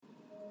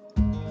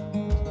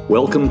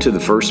Welcome to the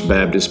First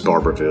Baptist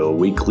Barbourville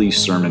weekly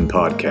sermon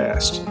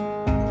podcast.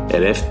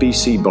 At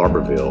FBC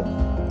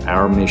Barbourville,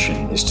 our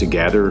mission is to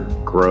gather,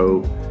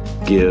 grow,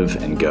 give,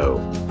 and go.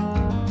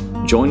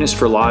 Join us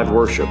for live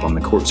worship on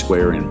the Court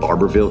Square in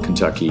Barbourville,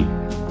 Kentucky,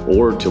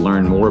 or to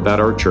learn more about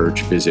our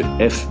church, visit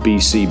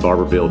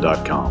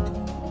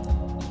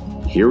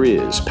fbcbarbourville.com. Here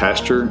is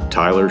Pastor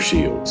Tyler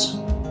Shields.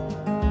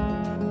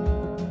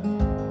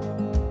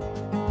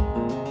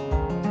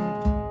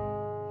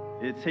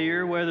 It's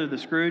here, whether the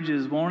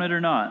Scrooges want it or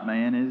not,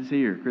 man. It is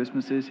here.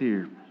 Christmas is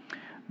here.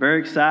 Very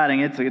exciting.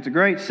 It's a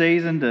great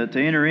season to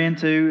enter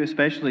into,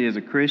 especially as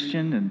a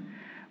Christian. And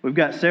we've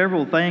got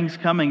several things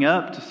coming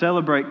up to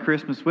celebrate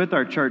Christmas with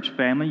our church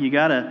family. You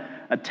got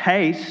a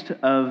taste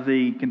of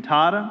the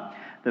cantata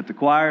that the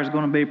choir is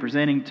going to be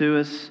presenting to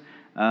us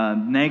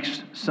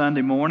next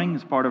Sunday morning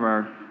as part of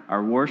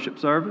our worship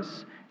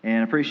service.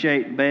 And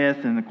appreciate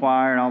Beth and the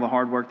choir and all the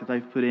hard work that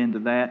they've put into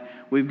that.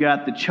 We've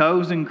got the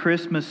Chosen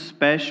Christmas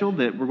Special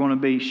that we're going to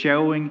be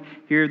showing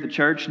here at the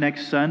church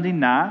next Sunday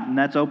night. And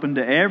that's open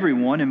to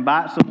everyone.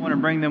 Invite someone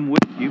and bring them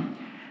with you.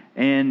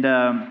 And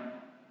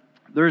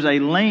there's a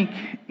link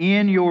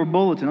in your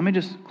bulletin. Let me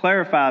just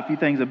clarify a few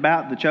things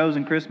about the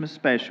Chosen Christmas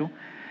Special.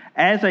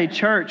 As a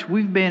church,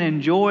 we've been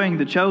enjoying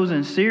the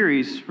Chosen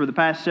series for the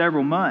past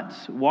several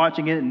months,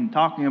 watching it and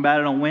talking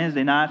about it on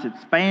Wednesday nights.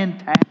 It's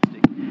fantastic.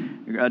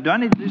 Do I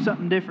need to do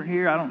something different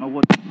here? I don't know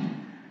what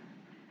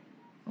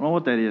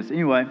that is.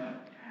 Anyway,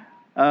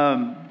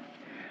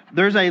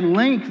 there's a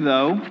link,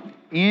 though,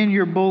 in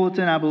your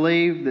bulletin, I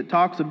believe, that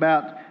talks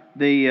about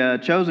the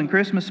Chosen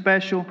Christmas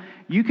Special.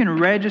 You can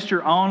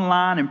register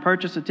online and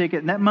purchase a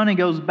ticket, and that money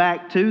goes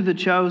back to the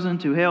Chosen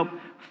to help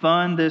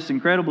fund this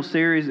incredible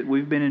series that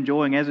we've been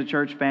enjoying as a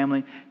church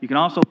family. You can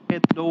also pay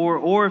at the door,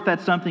 or if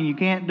that's something you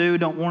can't do,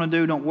 don't want to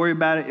do, don't worry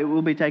about it. It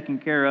will be taken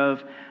care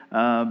of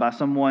by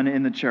someone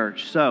in the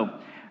church. So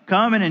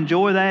come and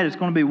enjoy that. It's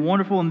going to be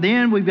wonderful. And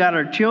then we've got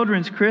our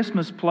children's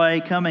Christmas play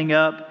coming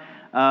up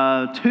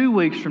 2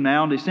 weeks from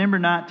now, on December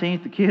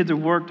 19th. The kids have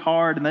worked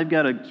hard, and they've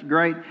got a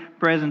great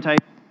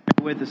presentation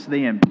with us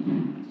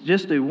then. It's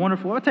just a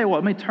wonderful... I'll tell you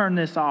what, let me turn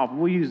this off.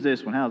 We'll use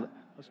this one. How's it?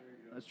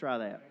 Let's try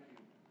that.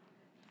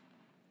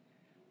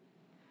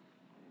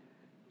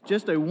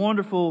 Just a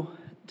wonderful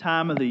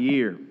time of the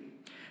year.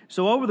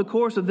 So over the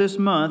course of this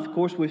month, of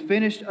course, we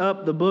finished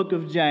up the book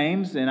of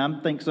James, and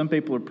I think some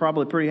people are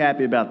probably pretty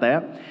happy about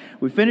that.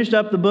 We finished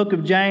up the book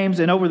of James,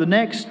 and over the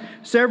next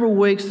several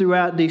weeks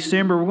throughout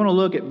December, we're going to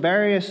look at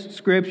various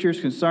scriptures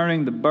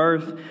concerning the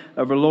birth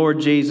of our Lord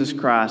Jesus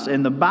Christ.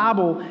 And the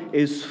Bible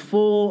is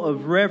full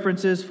of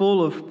references,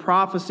 full of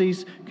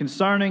prophecies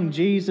concerning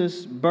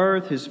Jesus'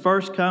 birth, His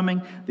first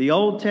coming. The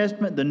Old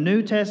Testament, the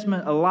New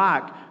Testament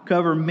alike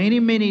cover many,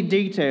 many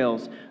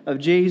details of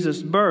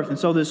Jesus' birth. And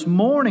so this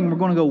morning we're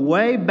going to go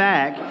way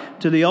back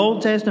to the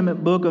Old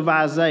Testament book of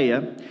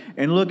Isaiah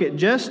and look at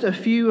just a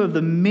few of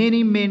the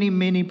many, many,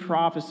 many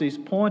prophecies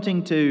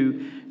pointing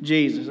to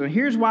Jesus. And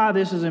here's why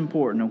this is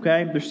important,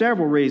 okay? There's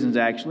several reasons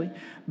actually.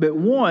 But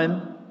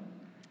one,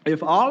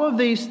 if all of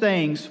these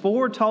things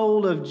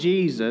foretold of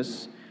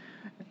Jesus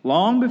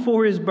long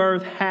before His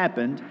birth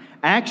happened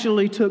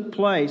actually took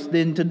place,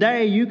 then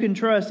today you can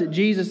trust that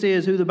Jesus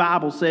is who the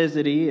Bible says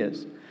that He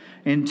is.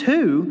 And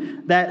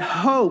two, that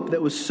hope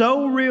that was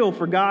so real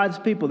for God's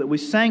people that we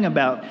sang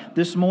about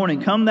this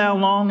morning, come thou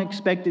long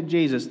expected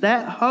Jesus,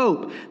 that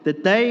hope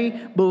that they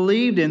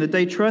believed in, that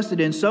they trusted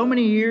in so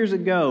many years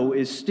ago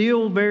is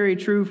still very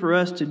true for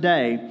us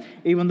today,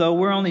 even though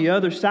we're on the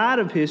other side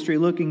of history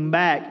looking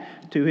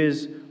back to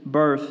His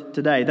birth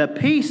today. The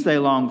peace they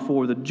longed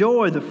for, the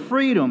joy, the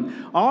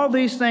freedom, all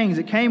these things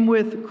that came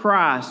with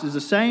Christ is the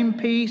same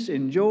peace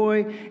and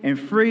joy and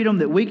freedom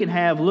that we can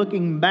have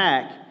looking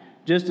back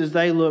just as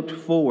they looked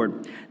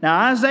forward.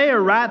 Now, Isaiah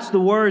writes the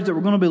words that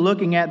we're going to be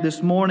looking at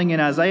this morning in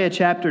Isaiah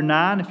chapter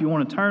 9, if you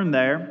want to turn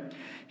there.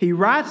 He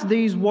writes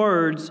these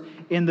words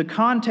in the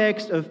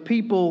context of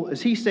people,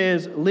 as he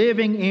says,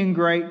 living in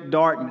great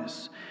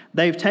darkness.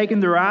 They've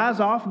taken their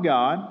eyes off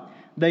God.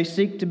 They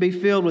seek to be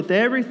filled with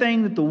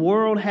everything that the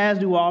world has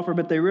to offer,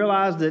 but they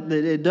realize that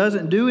it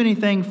doesn't do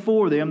anything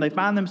for them. They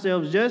find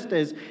themselves just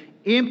as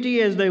empty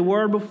as they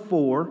were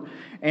before.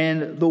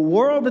 And the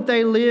world that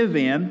they live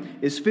in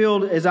is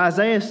filled, as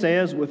Isaiah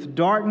says, with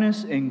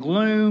darkness and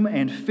gloom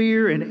and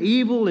fear, and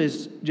evil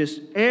is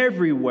just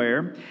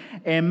everywhere.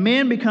 And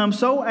men become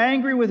so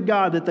angry with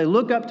God that they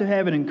look up to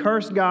heaven and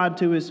curse God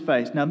to His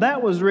face. Now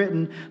that was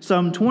written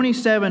some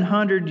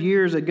 2,700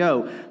 years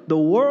ago. The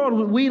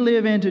world we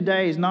live in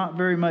today is not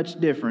very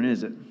much different,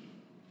 is it?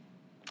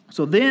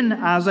 So then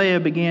Isaiah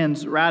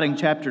begins writing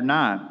chapter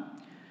 9.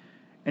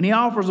 And he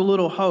offers a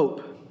little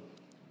hope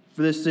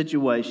for this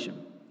situation.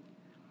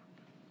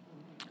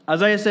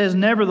 Isaiah says,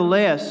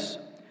 "Nevertheless,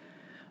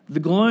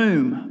 the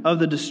gloom of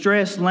the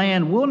distressed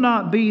land will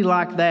not be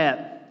like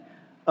that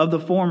of the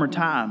former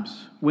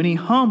times, when He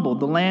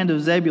humbled the land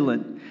of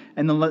Zebulun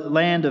and the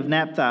land of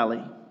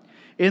Naphtali.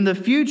 In the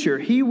future,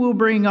 He will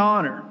bring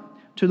honor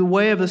to the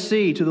way of the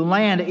sea, to the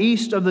land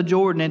east of the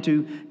Jordan, and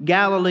to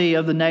Galilee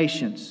of the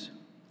nations.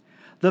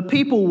 The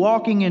people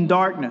walking in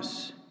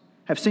darkness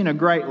have seen a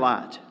great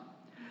light.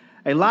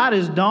 A light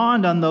has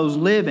dawned on those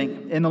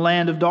living in the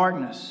land of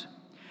darkness.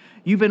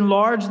 You've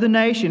enlarged the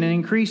nation and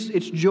increased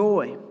its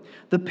joy.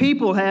 The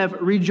people have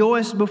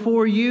rejoiced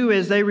before you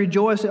as they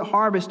rejoice at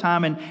harvest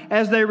time and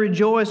as they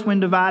rejoice when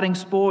dividing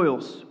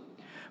spoils.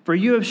 For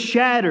you have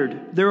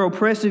shattered their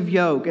oppressive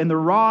yoke and the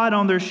rod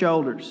on their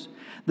shoulders,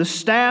 the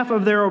staff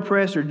of their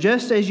oppressor,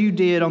 just as you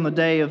did on the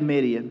day of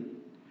Midian.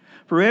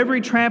 For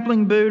every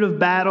trampling boot of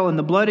battle and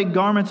the bloody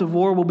garments of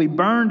war will be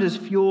burned as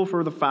fuel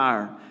for the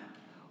fire.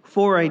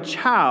 For a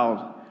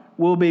child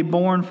will be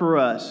born for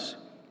us.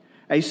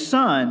 A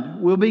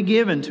son will be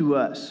given to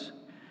us,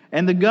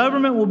 and the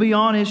government will be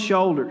on his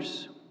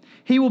shoulders.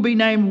 He will be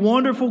named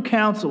Wonderful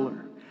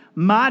Counselor,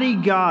 Mighty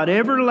God,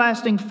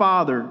 Everlasting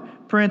Father,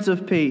 Prince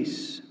of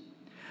Peace.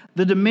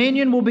 The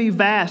dominion will be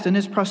vast, and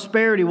his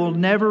prosperity will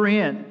never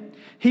end.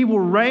 He will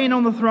reign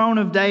on the throne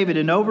of David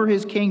and over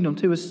his kingdom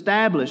to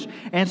establish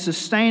and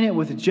sustain it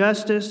with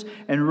justice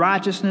and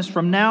righteousness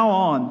from now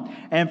on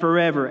and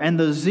forever. And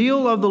the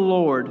zeal of the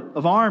Lord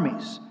of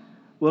armies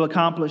will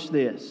accomplish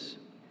this.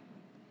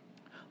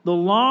 The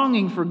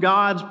longing for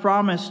God's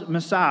promised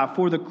Messiah,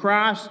 for the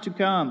Christ to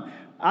come,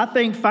 I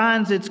think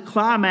finds its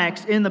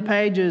climax in the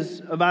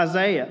pages of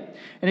Isaiah.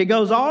 And it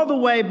goes all the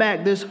way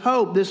back, this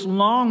hope, this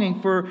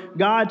longing for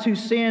God to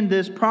send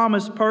this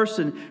promised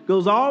person,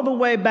 goes all the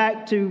way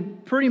back to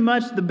pretty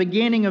much the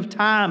beginning of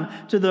time,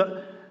 to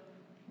the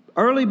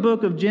early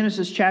book of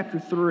Genesis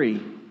chapter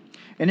 3.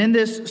 And in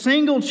this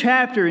single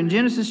chapter, in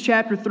Genesis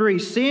chapter 3,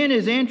 sin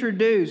is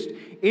introduced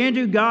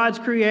into God's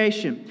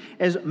creation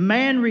as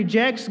man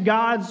rejects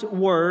God's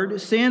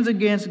word, sins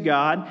against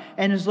God,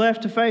 and is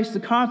left to face the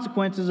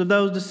consequences of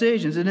those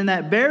decisions. And in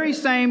that very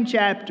same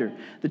chapter,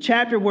 the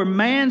chapter where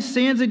man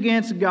sins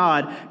against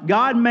God,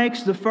 God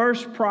makes the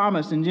first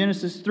promise in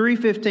Genesis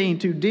 3:15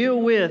 to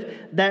deal with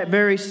that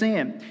very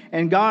sin.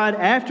 And God,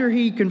 after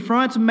he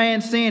confronts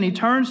man's sin, he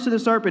turns to the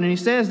serpent and he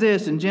says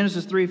this in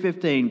Genesis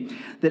 3:15,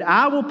 that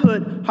I will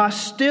put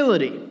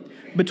hostility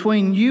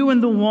between you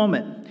and the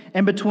woman,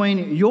 and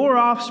between your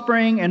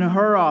offspring and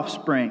her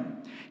offspring.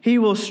 He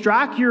will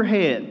strike your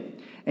head,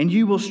 and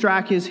you will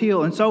strike his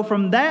heel. And so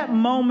from that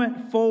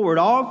moment forward,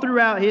 all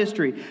throughout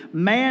history,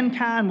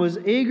 mankind was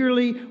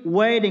eagerly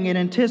waiting and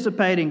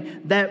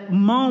anticipating that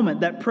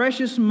moment, that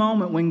precious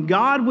moment when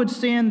God would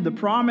send the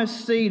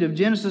promised seed of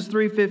Genesis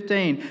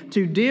 3:15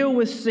 to deal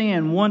with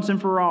sin once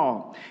and for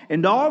all.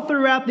 And all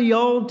throughout the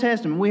Old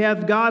Testament, we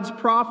have God's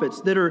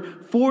prophets that are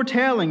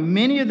foretelling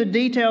many of the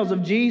details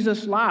of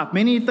Jesus' life,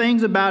 many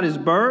things about his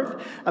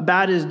birth,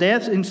 about his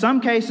death, in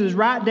some cases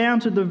right down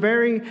to the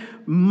very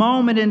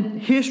moment in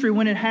history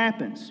when it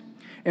happens.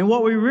 And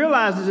what we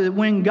realize is that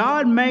when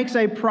God makes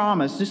a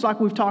promise, just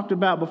like we've talked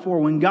about before,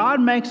 when God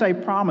makes a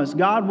promise,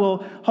 God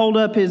will hold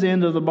up his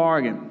end of the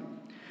bargain.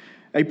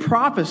 A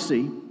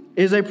prophecy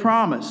is a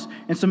promise.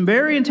 And some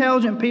very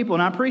intelligent people,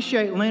 and I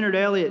appreciate Leonard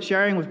Elliott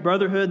sharing with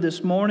Brotherhood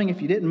this morning.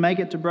 If you didn't make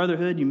it to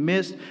Brotherhood, you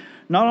missed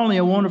not only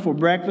a wonderful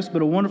breakfast,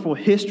 but a wonderful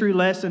history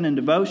lesson and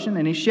devotion.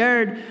 And he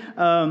shared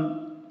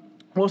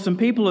what some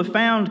people have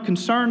found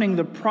concerning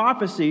the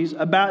prophecies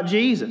about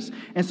Jesus.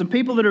 And some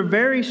people that are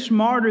very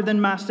smarter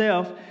than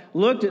myself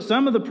looked at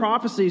some of the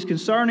prophecies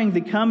concerning the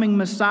coming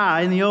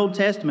Messiah in the Old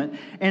Testament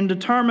and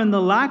determined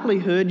the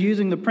likelihood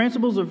using the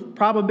principles of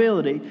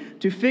probability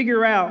to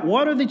figure out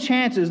what are the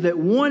chances that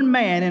one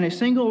man in a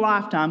single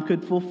lifetime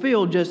could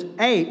fulfill just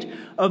 8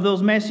 of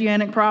those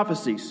messianic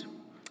prophecies.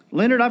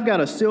 Leonard, I've got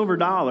a silver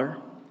dollar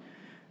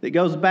that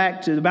goes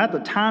back to about the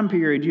time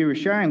period you were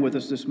sharing with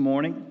us this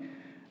morning.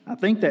 I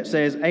think that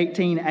says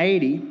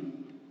 1880.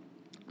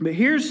 But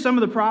here's some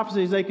of the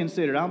prophecies they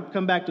considered. I'll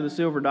come back to the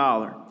silver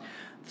dollar.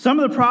 Some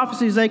of the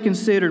prophecies they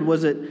considered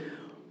was that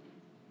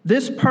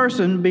this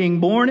person being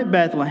born at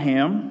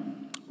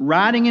Bethlehem,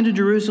 riding into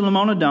Jerusalem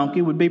on a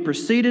donkey, would be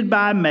preceded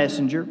by a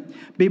messenger,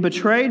 be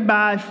betrayed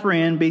by a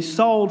friend, be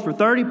sold for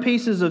 30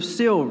 pieces of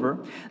silver,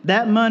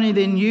 that money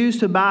then used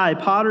to buy a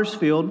potter's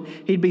field.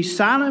 He'd be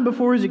silent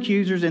before his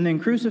accusers and then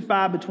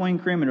crucified between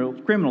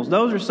criminals.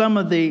 Those are some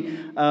of the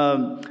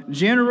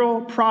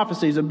general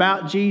prophecies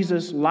about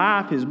Jesus'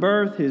 life, his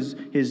birth,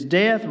 his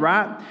death,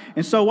 right?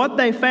 And so what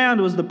they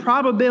found was the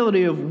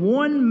probability of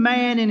one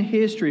man in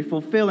history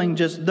fulfilling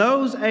just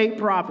those 8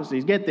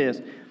 prophecies. Get this.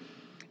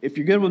 If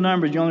you're good with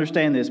numbers, you'll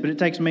understand this, but it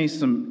takes me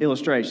some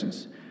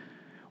illustrations.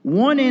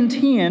 1 in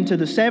 10 to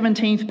the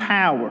 17th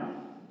power.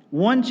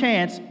 One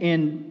chance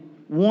in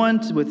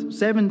 1 with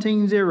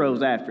 17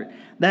 zeros after it.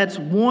 That's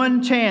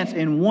one chance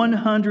in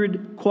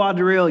 100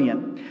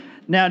 quadrillion.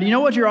 Now, do you know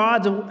what your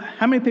odds of...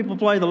 How many people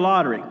play the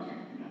lottery?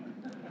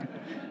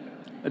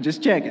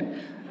 Just checking.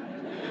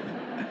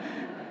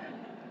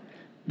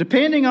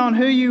 Depending on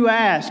who you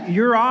ask,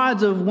 your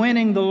odds of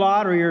winning the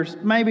lottery are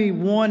maybe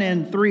 1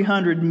 in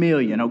 300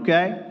 million,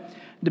 okay?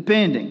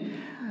 Depending.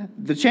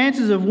 The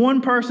chances of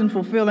one person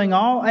fulfilling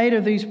all 8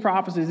 of these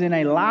prophecies in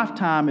a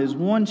lifetime is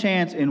one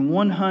chance in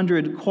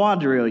 100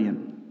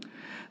 quadrillion.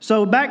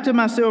 So back to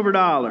my silver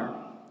dollar.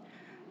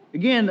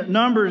 Again,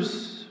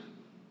 numbers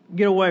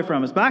get away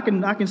from us. But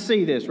I can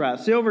see this, right?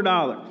 Silver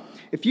dollar.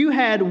 If you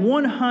had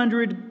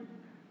 100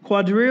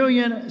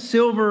 quadrillion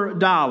silver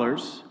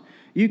dollars,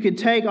 you could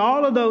take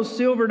all of those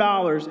silver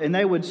dollars and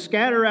they would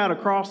scatter out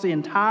across the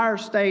entire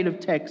state of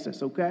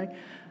Texas, okay?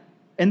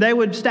 And they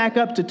would stack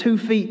up to 2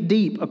 feet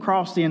deep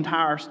across the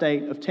entire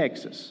state of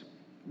Texas.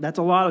 That's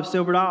a lot of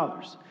silver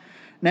dollars.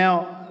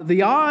 Now,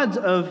 the odds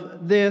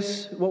of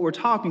this, what we're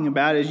talking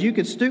about, is you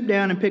could stoop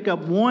down and pick up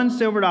one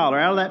silver dollar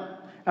out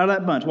of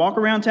that bunch. Walk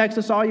around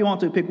Texas all you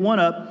want to, pick one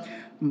up,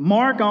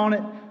 mark on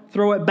it,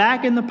 throw it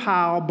back in the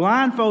pile,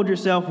 blindfold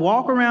yourself,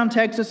 walk around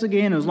Texas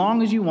again as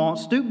long as you want,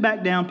 stoop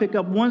back down, pick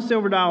up one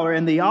silver dollar,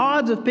 and the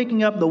odds of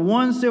picking up the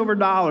one silver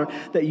dollar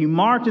that you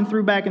marked and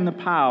threw back in the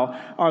pile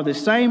are the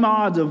same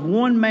odds of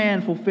one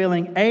man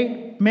fulfilling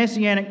 8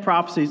 messianic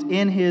prophecies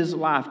in his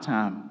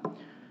lifetime.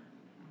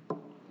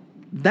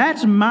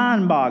 That's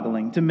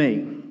mind-boggling to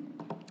me.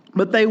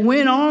 But they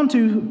went on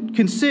to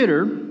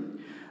consider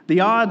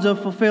the odds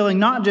of fulfilling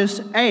not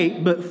just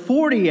 8, but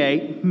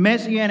 48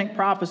 messianic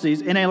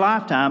prophecies in a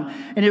lifetime.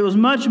 And it was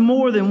much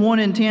more than 1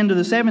 in 10 to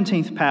the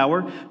 17th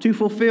power. To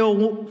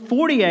fulfill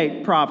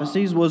 48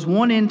 prophecies was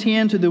 1 in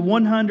 10 to the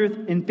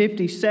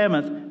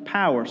 157th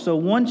power. So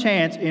one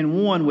chance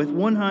in 1 with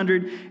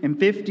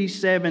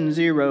 157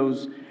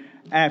 zeros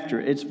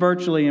after. It's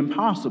virtually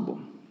impossible.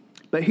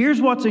 But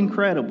here's what's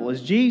incredible,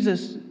 is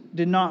Jesus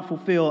did not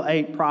fulfill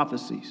 8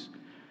 prophecies.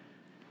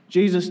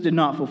 Jesus did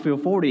not fulfill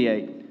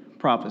 48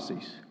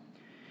 prophecies.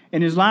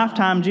 In his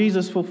lifetime,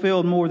 Jesus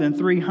fulfilled more than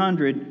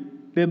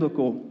 300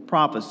 biblical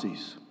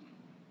prophecies.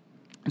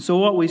 And so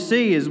what we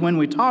see is when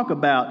we talk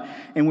about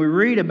and we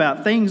read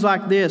about things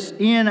like this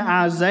in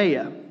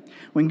Isaiah,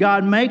 when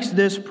God makes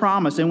this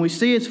promise and we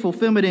see its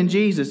fulfillment in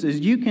Jesus,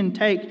 is you can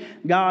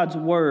take God's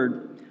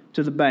word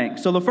to the bank.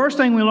 So the first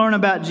thing we learn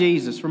about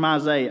Jesus from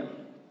Isaiah,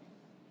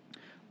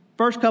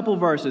 first couple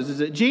verses, is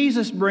that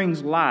Jesus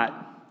brings light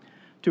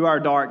to our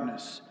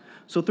darkness.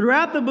 So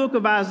throughout the book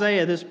of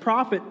Isaiah, this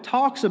prophet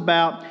talks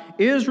about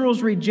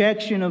Israel's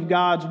rejection of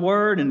God's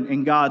word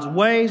and God's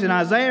ways. And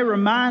Isaiah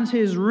reminds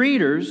his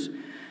readers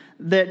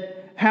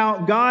that how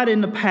God in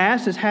the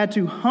past has had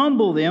to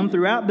humble them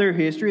throughout their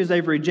history as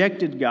they've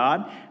rejected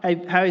God,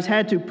 how he's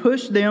had to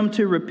push them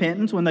to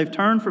repentance when they've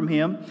turned from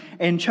him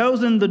and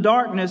chosen the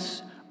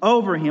darkness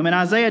over him. And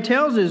Isaiah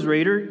tells his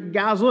reader,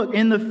 guys, look,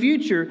 in the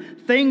future,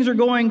 things are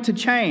going to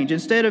change.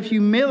 Instead of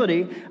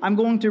humility, I'm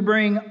going to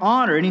bring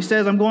honor. And he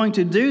says, I'm going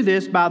to do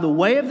this by the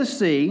way of the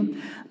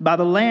sea, by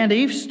the land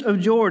east of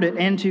Jordan,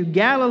 and to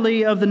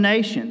Galilee of the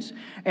nations.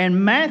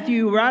 And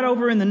Matthew, right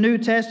over in the New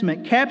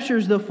Testament,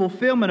 captures the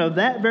fulfillment of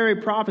that very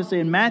prophecy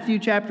in Matthew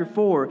chapter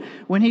 4,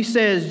 when he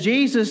says,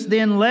 Jesus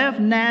then left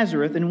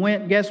Nazareth and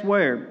went, guess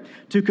where?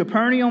 To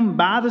Capernaum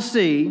by the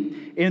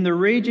sea, in the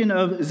region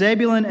of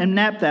Zebulun and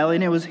Naphtali.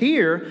 And it was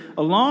here,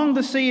 along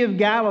the Sea of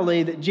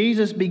Galilee, that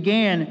Jesus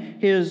began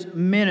his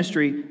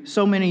ministry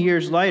so many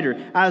years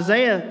later.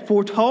 Isaiah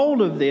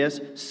foretold of this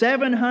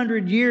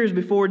 700 years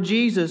before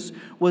Jesus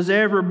was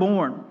ever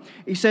born.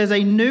 He says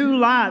a new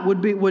light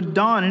would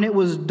dawn, and it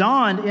was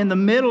dawned in the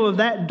middle of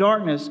that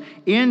darkness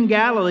in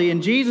Galilee.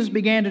 And Jesus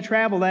began to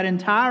travel that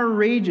entire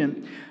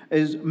region,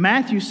 as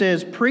Matthew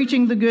says,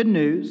 preaching the good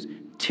news,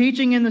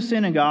 teaching in the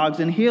synagogues,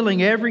 and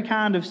healing every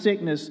kind of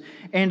sickness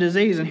and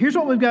disease. And here's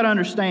what we've got to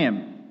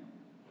understand.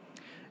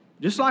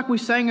 Just like we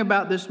sang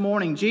about this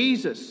morning,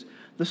 Jesus,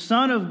 the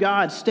Son of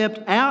God, stepped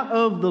out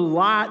of the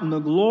light and the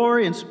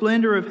glory and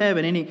splendor of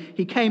heaven, and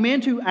he came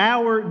into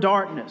our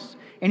darkness.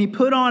 And he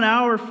put on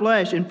our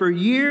flesh. And for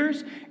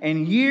years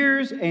and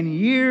years and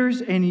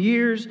years and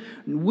years,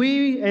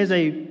 we as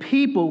a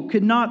people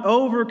could not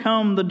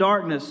overcome the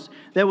darkness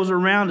that was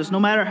around us.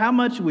 No matter how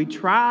much we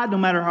tried, no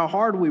matter how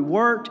hard we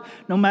worked,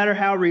 no matter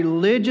how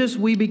religious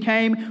we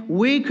became,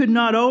 we could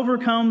not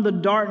overcome the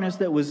darkness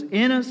that was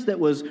in us, that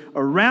was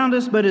around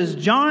us. But as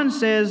John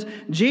says,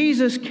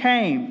 Jesus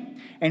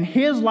came and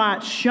his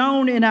light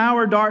shone in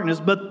our darkness.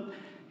 But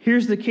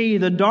here's the key,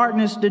 the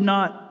darkness did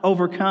not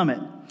overcome it.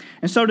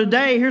 And so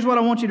today, here's what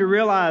I want you to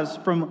realize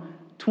from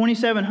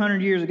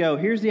 2,700 years ago.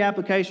 Here's the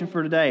application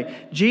for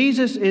today.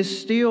 Jesus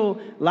is still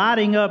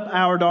lighting up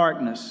our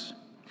darkness.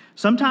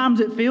 Sometimes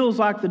it feels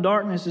like the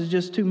darkness is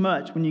just too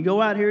much. When you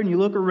go out here and you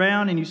look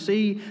around and you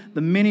see the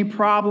many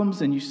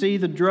problems and you see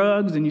the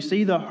drugs and you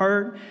see the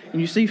hurt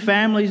and you see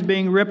families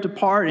being ripped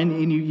apart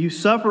and you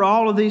suffer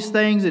all of these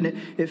things and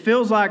it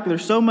feels like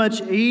there's so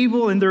much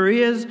evil, and there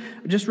is.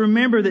 Just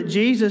remember that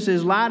Jesus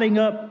is lighting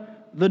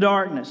up the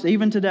darkness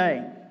even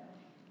today.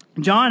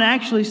 John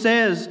actually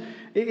says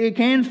it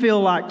can feel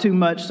like too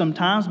much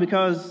sometimes,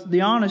 because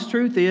the honest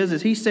truth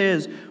is he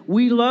says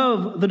we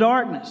love the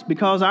darkness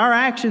because our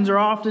actions are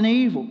often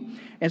evil.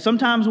 And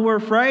sometimes we're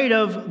afraid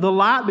of the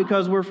light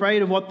because we're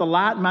afraid of what the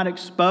light might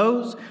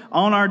expose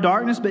on our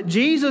darkness. But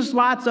Jesus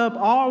lights up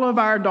all of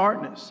our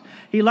darkness.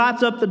 He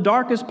lights up the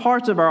darkest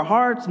parts of our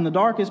hearts and the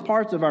darkest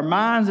parts of our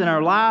minds and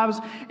our lives.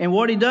 And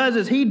what he does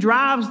is he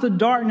drives the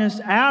darkness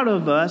out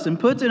of us and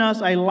puts in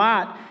us a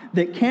light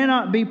that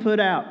cannot be put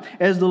out.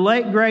 As the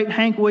late, great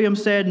Hank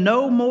Williams said,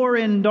 no more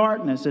in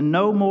darkness and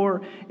no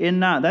more in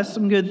night. That's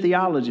some good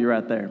theology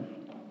right there.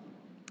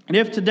 And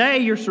if today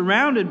you're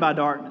surrounded by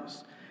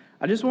darkness,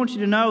 I just want you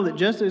to know that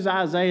just as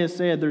Isaiah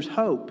said, there's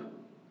hope.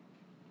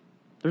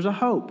 There's a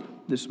hope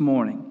this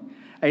morning.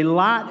 A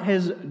light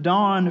has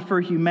dawned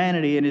for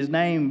humanity, and his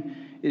name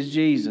is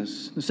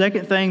Jesus. The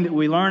second thing that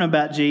we learn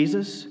about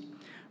Jesus,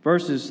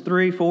 verses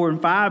 3, 4,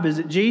 and 5, is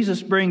that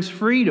Jesus brings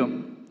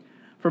freedom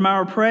from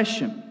our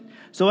oppression.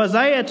 So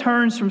Isaiah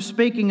turns from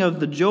speaking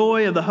of the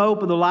joy, of the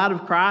hope, of the light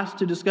of Christ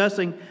to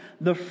discussing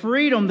the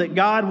freedom that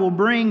God will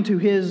bring to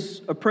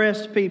his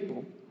oppressed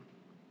people.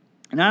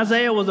 And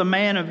Isaiah was a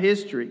man of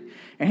history,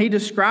 and he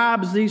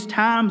describes these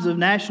times of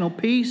national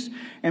peace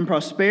and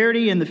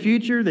prosperity in the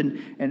future.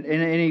 And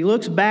he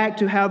looks back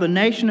to how the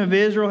nation of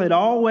Israel had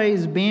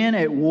always been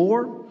at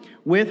war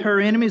with her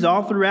enemies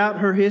all throughout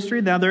her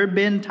history. Now, there have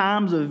been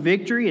times of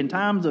victory and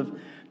times of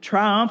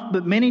triumph,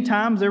 but many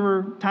times there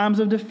were times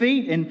of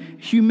defeat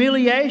and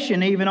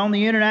humiliation even on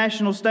the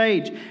international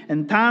stage.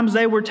 And times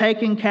they were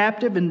taken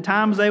captive and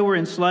times they were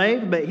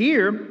enslaved. But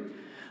here,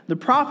 the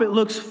prophet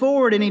looks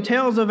forward and he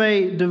tells of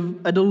a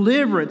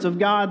deliverance of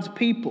God's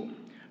people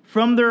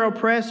from their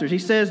oppressors. He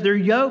says their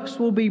yokes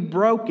will be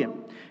broken.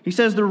 He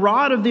says the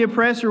rod of the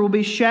oppressor will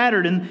be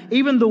shattered, and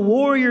even the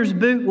warrior's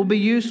boot will be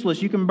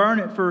useless. You can burn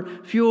it for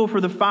fuel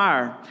for the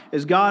fire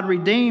as God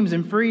redeems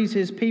and frees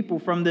his people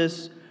from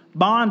this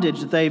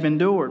bondage that they've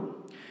endured.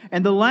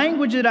 And the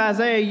language that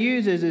Isaiah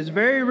uses is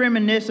very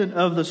reminiscent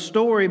of the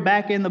story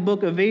back in the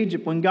book of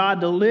Egypt when God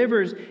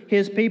delivers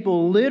his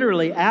people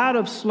literally out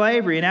of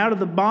slavery and out of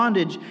the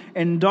bondage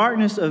and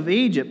darkness of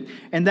Egypt.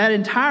 And that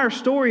entire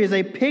story is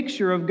a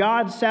picture of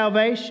God's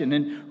salvation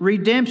and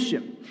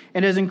redemption.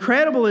 And as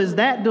incredible as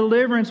that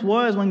deliverance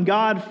was when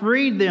God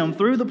freed them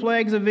through the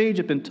plagues of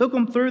Egypt and took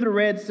them through the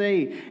Red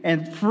Sea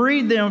and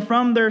freed them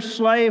from their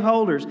slave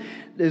holders,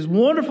 as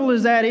wonderful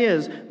as that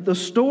is, the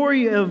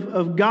story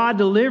of God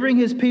delivering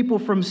his people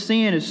from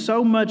sin is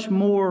so much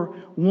more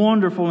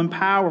wonderful and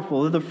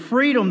powerful. The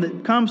freedom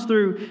that comes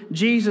through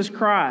Jesus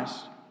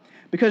Christ.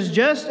 Because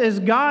just as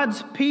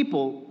God's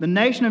people, the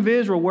nation of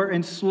Israel, were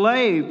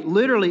enslaved,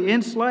 literally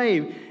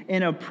enslaved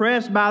and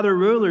oppressed by their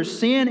rulers,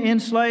 sin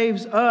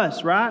enslaves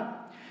us, right?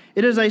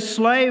 It is a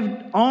slave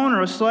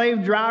owner, a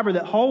slave driver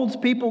that holds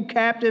people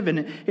captive, and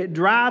it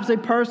drives a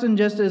person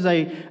just as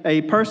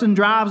a person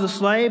drives a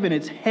slave, and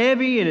it's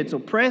heavy and it's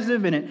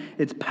oppressive and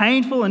it's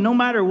painful, and no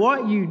matter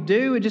what you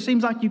do, it just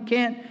seems like you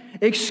can't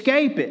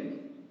escape it.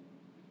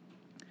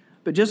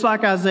 But just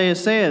like Isaiah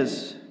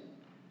says,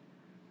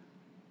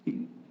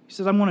 he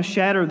says, I'm going to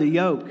shatter the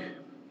yoke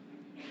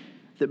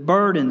that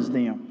burdens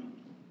them.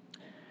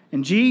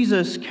 And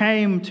Jesus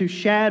came to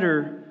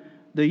shatter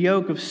the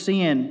yoke of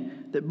sin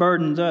that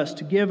burdens us,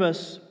 to give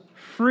us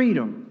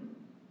freedom.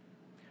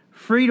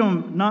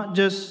 Freedom not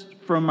just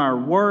from our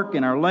work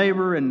and our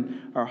labor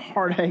and our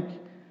heartache,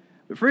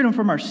 but freedom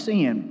from our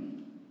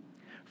sin.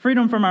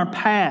 Freedom from our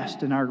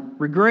past and our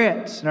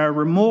regrets and our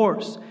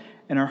remorse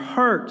and our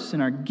hurts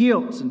and our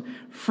guilt, and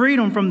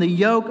freedom from the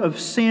yoke of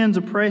sin's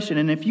oppression.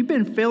 And if you've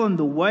been feeling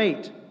the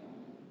weight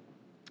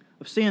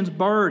of sin's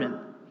burden,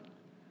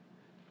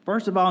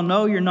 first of all,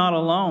 know you're not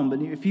alone.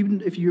 But if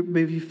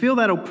you feel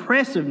that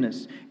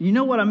oppressiveness, you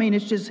know what I mean?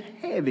 It's just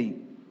heavy.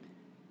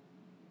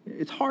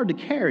 It's hard to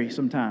carry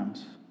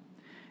sometimes.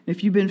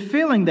 If you've been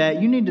feeling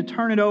that, you need to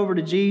turn it over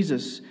to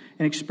Jesus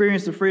and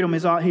experience the freedom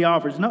he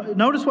offers.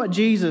 Notice what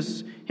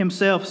Jesus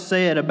himself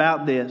said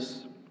about this.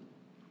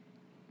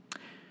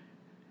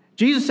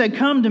 Jesus said,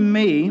 "Come to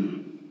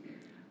me,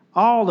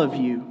 all of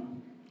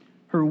you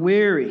who are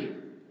weary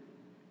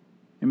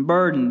and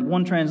burdened."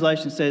 One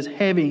translation says,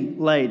 heavy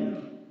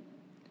laden.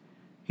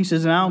 He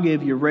says, and I'll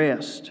give you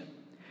rest.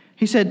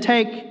 He said,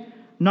 take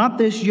not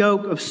this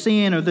yoke of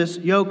sin or this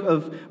yoke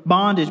of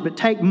bondage, but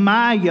take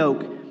my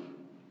yoke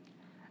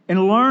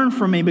and learn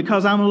from me,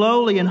 because I'm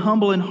lowly and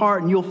humble in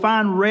heart, and you'll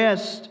find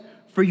rest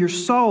for your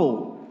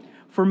soul.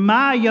 For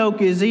my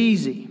yoke is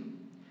easy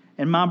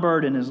and my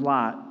burden is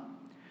light.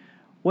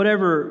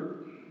 Whatever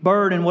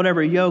burden,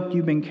 whatever yoke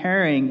you've been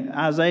carrying,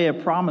 Isaiah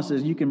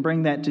promises you can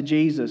bring that to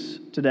Jesus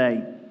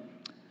today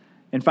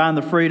and find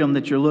the freedom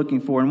that you're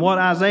looking for. And what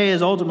Isaiah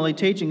is ultimately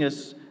teaching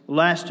us, the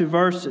last two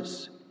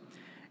verses,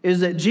 is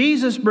that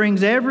Jesus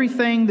brings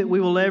everything that we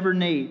will ever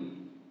need.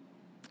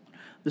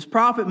 This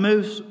prophet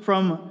moves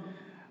from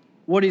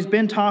what he's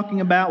been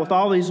talking about with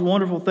all these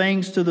wonderful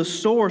things to the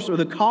source or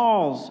the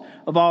cause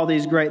of all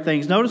these great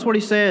things. Notice what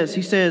he says.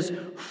 He says,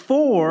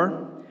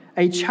 for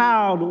a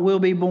child will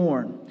be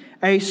born,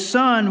 a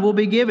son will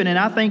be given. And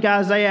I think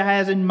Isaiah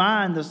has in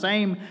mind the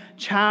same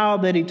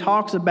child that he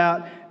talks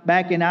about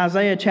back in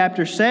Isaiah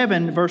chapter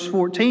 7, verse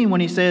 14, when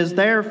he says,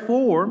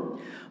 therefore,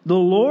 the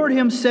Lord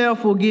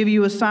himself will give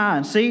you a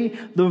sign. See,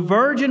 the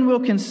virgin will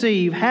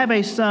conceive, have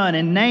a son,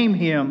 and name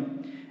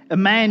him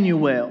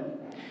Emmanuel.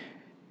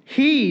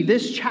 He,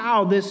 this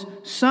child, this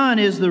son,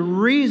 is the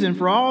reason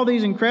for all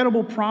these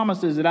incredible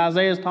promises that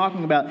Isaiah is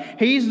talking about.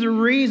 He's the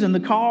reason,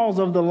 the cause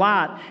of the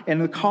light, and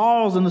the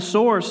cause and the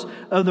source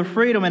of the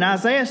freedom. And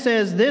Isaiah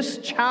says this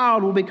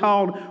child will be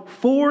called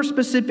 4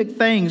 specific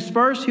things.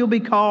 First, he'll be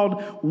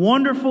called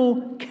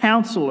Wonderful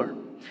Counselor.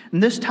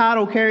 And this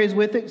title carries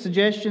with it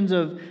suggestions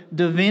of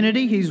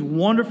divinity. He's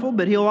wonderful,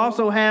 but he'll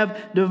also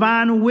have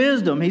divine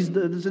wisdom.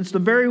 It's the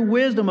very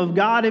wisdom of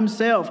God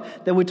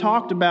Himself that we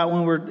talked about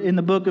when we're in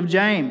the book of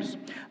James.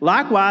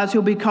 Likewise,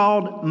 he'll be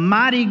called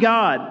Mighty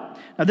God.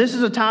 Now, this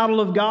is a title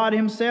of God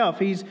Himself.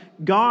 He's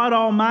God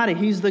Almighty.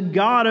 He's the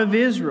God of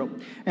Israel.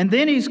 And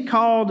then he's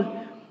called,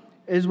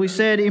 as we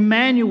said,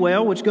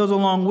 Emmanuel, which goes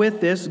along with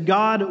this,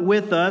 God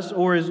with us,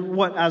 or is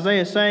what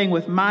Isaiah is saying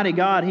with Mighty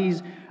God.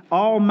 He's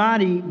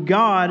Almighty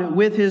God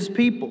with His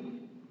people.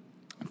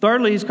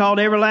 Thirdly, He's called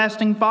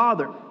Everlasting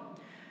Father.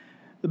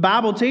 The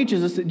Bible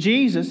teaches us that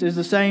Jesus is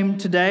the same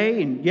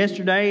today and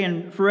yesterday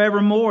and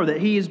forevermore,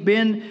 that He has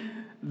been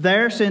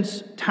there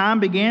since time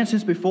began,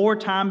 since before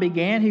time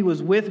began. He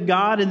was with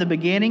God in the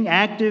beginning,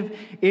 active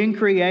in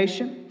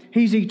creation.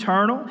 He's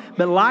eternal,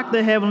 but like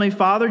the Heavenly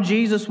Father,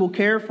 Jesus will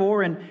care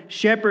for and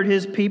shepherd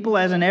His people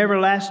as an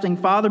everlasting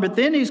Father. But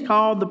then He's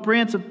called the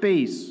Prince of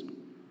Peace.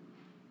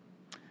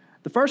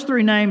 The first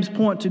 3 names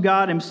point to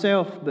God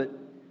Himself, but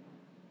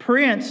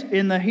Prince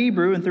in the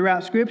Hebrew and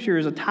throughout Scripture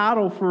is a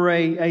title for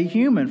a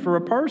human, for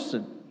a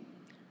person.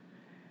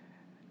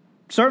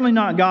 Certainly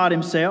not God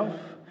Himself,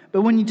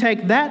 but when you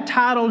take that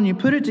title and you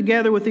put it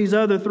together with these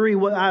other 3,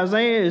 what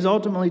Isaiah is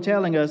ultimately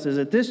telling us is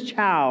that this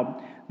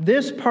child,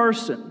 this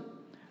person,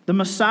 the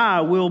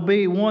Messiah, will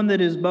be one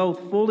that is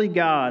both fully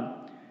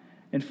God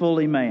and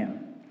fully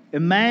man.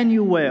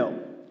 Emmanuel,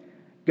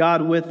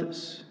 God with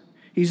us.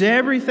 He's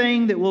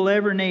everything that we'll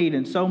ever need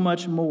and so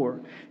much more.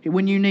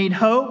 When you need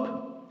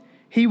hope,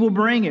 He will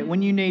bring it.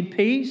 When you need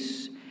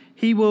peace,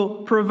 He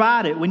will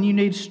provide it. When you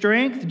need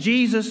strength,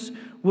 Jesus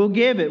will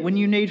give it. When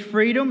you need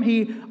freedom,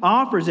 He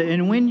offers it.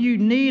 And when you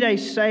need a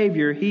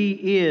Savior,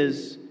 He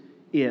is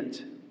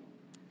it.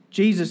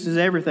 Jesus is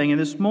everything. And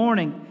this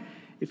morning,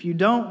 if you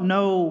don't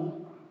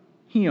know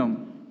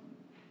Him,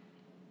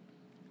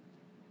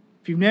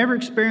 if you've never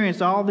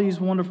experienced all these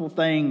wonderful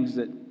things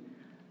that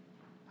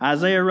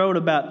Isaiah wrote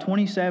about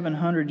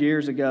 2,700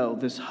 years ago,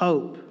 this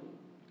hope,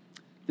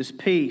 this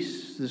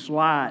peace, this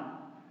light,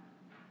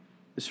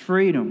 this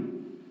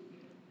freedom,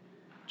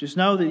 just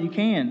know that you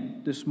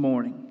can this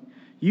morning.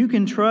 You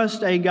can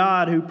trust a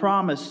God who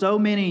promised so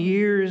many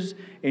years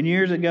and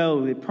years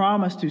ago, He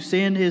promised to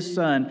send His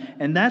Son.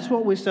 And that's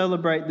what we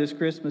celebrate this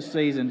Christmas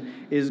season,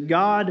 is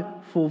God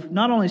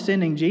not only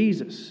sending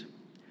Jesus,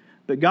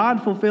 but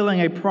God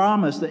fulfilling a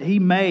promise that He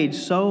made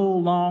so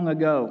long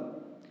ago.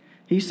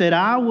 He said,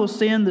 I will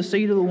send the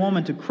seed of the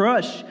woman to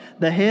crush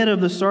the head of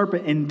the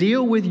serpent and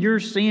deal with your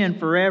sin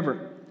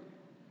forever.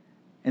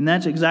 And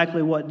that's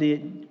exactly what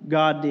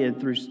God did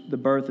through the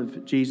birth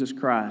of Jesus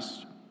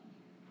Christ.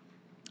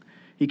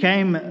 He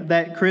came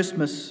that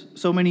Christmas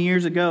so many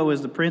years ago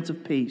as the Prince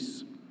of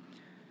Peace.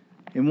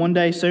 And one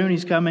day soon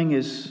He's coming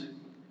as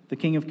the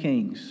King of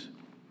Kings.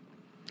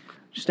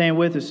 Stand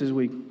with us as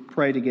we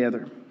pray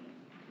together.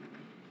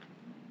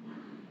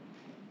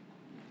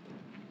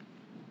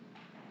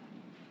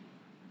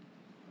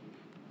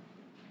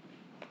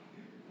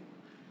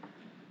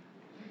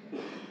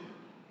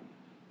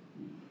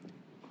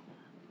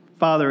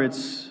 Father,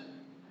 it's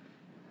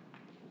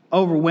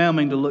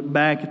overwhelming to look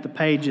back at the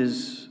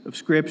pages of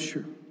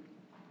Scripture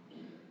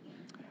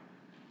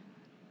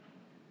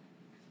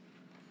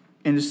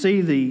and to see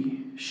the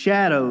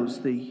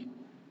shadows, the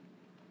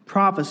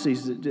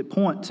prophecies that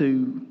point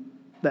to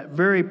that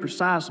very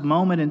precise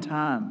moment in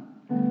time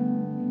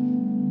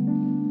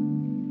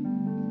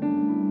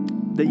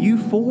that You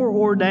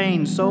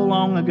foreordained so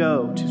long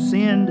ago to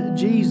send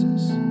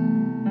Jesus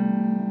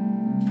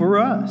for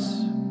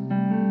us.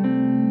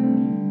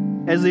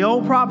 As the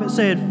old prophet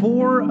said,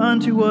 for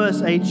unto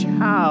us a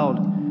child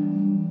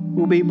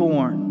will be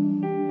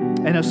born,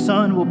 and a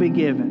son will be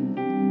given.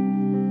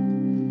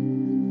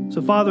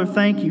 So, Father,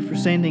 thank You for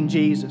sending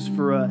Jesus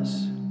for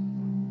us.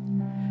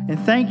 And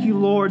thank You,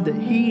 Lord, that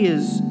He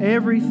is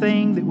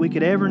everything that we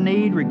could ever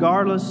need,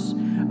 regardless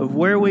of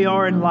where we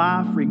are in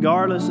life,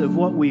 regardless of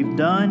what we've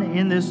done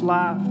in this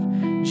life.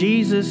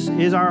 Jesus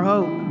is our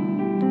hope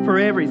for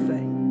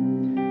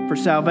everything, for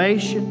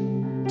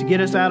salvation, to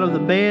get us out of the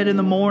bed in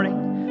the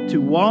morning, to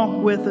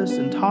walk with us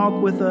and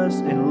talk with us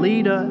and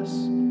lead us.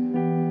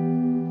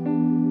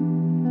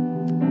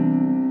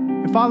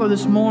 And Father,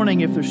 this morning,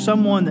 if there's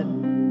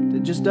someone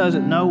that just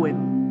doesn't know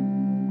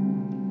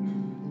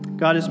Him,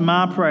 God, it's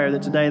my prayer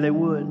that today they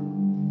would.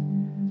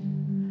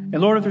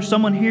 And Lord, if there's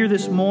someone here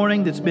this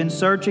morning that's been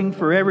searching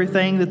for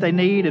everything that they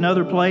need in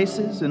other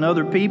places and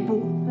other people,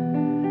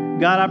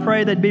 God, I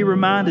pray they'd be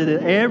reminded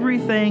that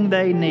everything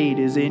they need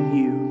is in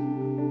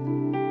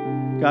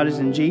You. God, it's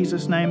in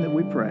Jesus' name that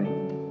we pray.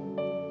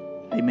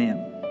 Amen.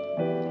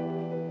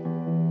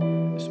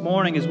 This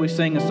morning as we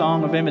sing a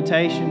song of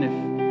invitation, if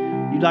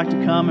you'd like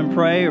to come and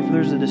pray, or if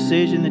there's a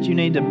decision that you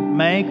need to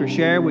make or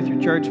share with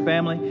your church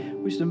family,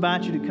 we just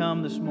invite you to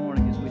come this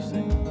morning as we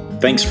sing.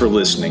 Thanks for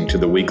listening to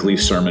the weekly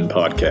sermon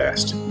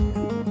podcast.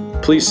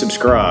 Please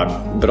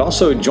subscribe, but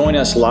also join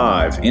us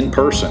live in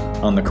person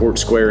on the Court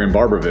Square in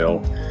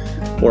Barbourville,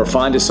 or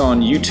find us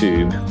on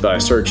YouTube by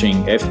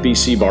searching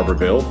FBC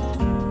Barbourville,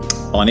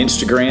 on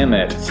Instagram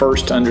at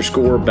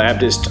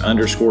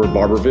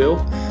first_Baptist_Barbourville,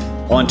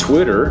 on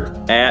Twitter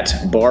at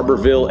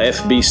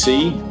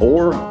BarbourvilleFBC,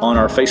 or on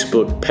our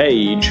Facebook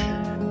page,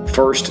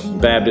 First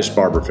Baptist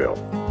Barbourville.